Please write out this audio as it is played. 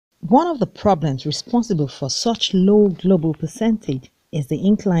One of the problems responsible for such low global percentage is the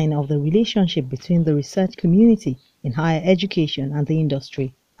incline of the relationship between the research community in higher education and the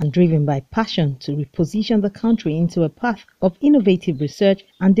industry, and driven by passion to reposition the country into a path of innovative research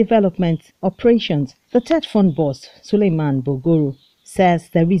and development operations. The TED Fund boss, Suleiman Bogoro, says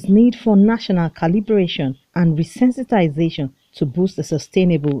there is need for national calibration and resensitization to boost the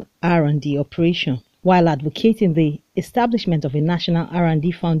sustainable R&D operation, while advocating the establishment of a national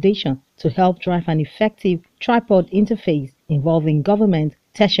R&D foundation to help drive an effective tripod interface involving government,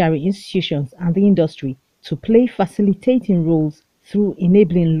 tertiary institutions and the industry to play facilitating roles through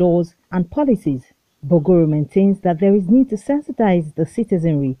enabling laws and policies. Bogoro maintains that there is need to sensitize the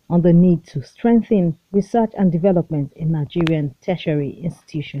citizenry on the need to strengthen research and development in Nigerian tertiary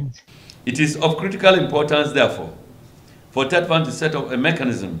institutions. It is of critical importance, therefore, for TED Fund to set up a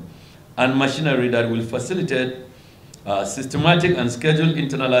mechanism and machinery that will facilitate systematic and scheduled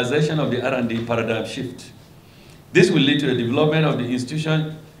internalization of the R&D paradigm shift. This will lead to the development of the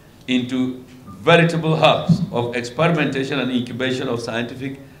institution into veritable hubs of experimentation and incubation of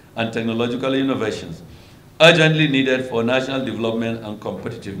scientific and technological innovations, urgently needed for national development and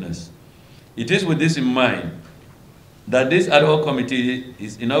competitiveness. It is with this in mind that this ad hoc committee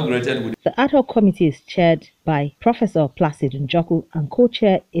is inaugurated with... The ad hoc committee is chaired by Professor Placid Njoku and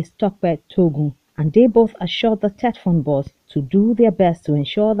co-chair is Tokpe Togun, and they both assured the TED Fund boss to do their best to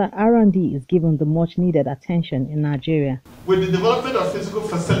ensure that R&D is given the much needed attention in Nigeria. With the development of physical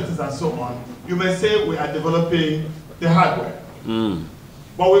facilities and so on, you may say we are developing the hardware.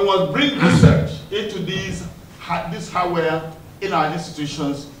 But we must bring research into this hardware in our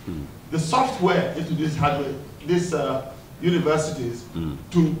institutions, the software into this hardware, these universities,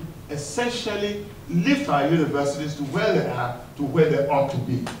 to essentially lift our universities to where they are, to where they ought to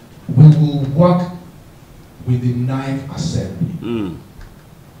be. We will work with the Ninth Assembly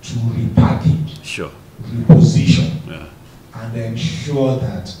to repackage, reposition, and ensure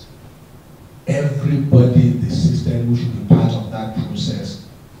that everybody in the system who should be part of that process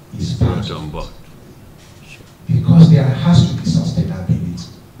is part on board. Because there has to be sustainability.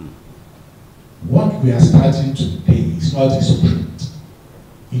 What we are starting today is not a sprint,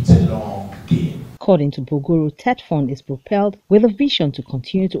 it's a long game. According to Bogoro, TED Fund is propelled with a vision to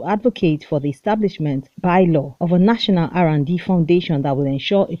continue to advocate for the establishment by law of a national R&D foundation that will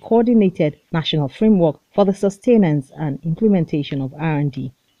ensure a coordinated national framework for the sustenance and implementation of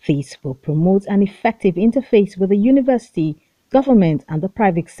R&D. This will promote an effective interface with the university, government and the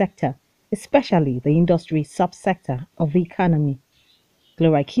private sector, especially the industry subsector of the economy.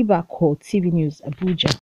 Gloria Kiba, Core TV News, Abuja.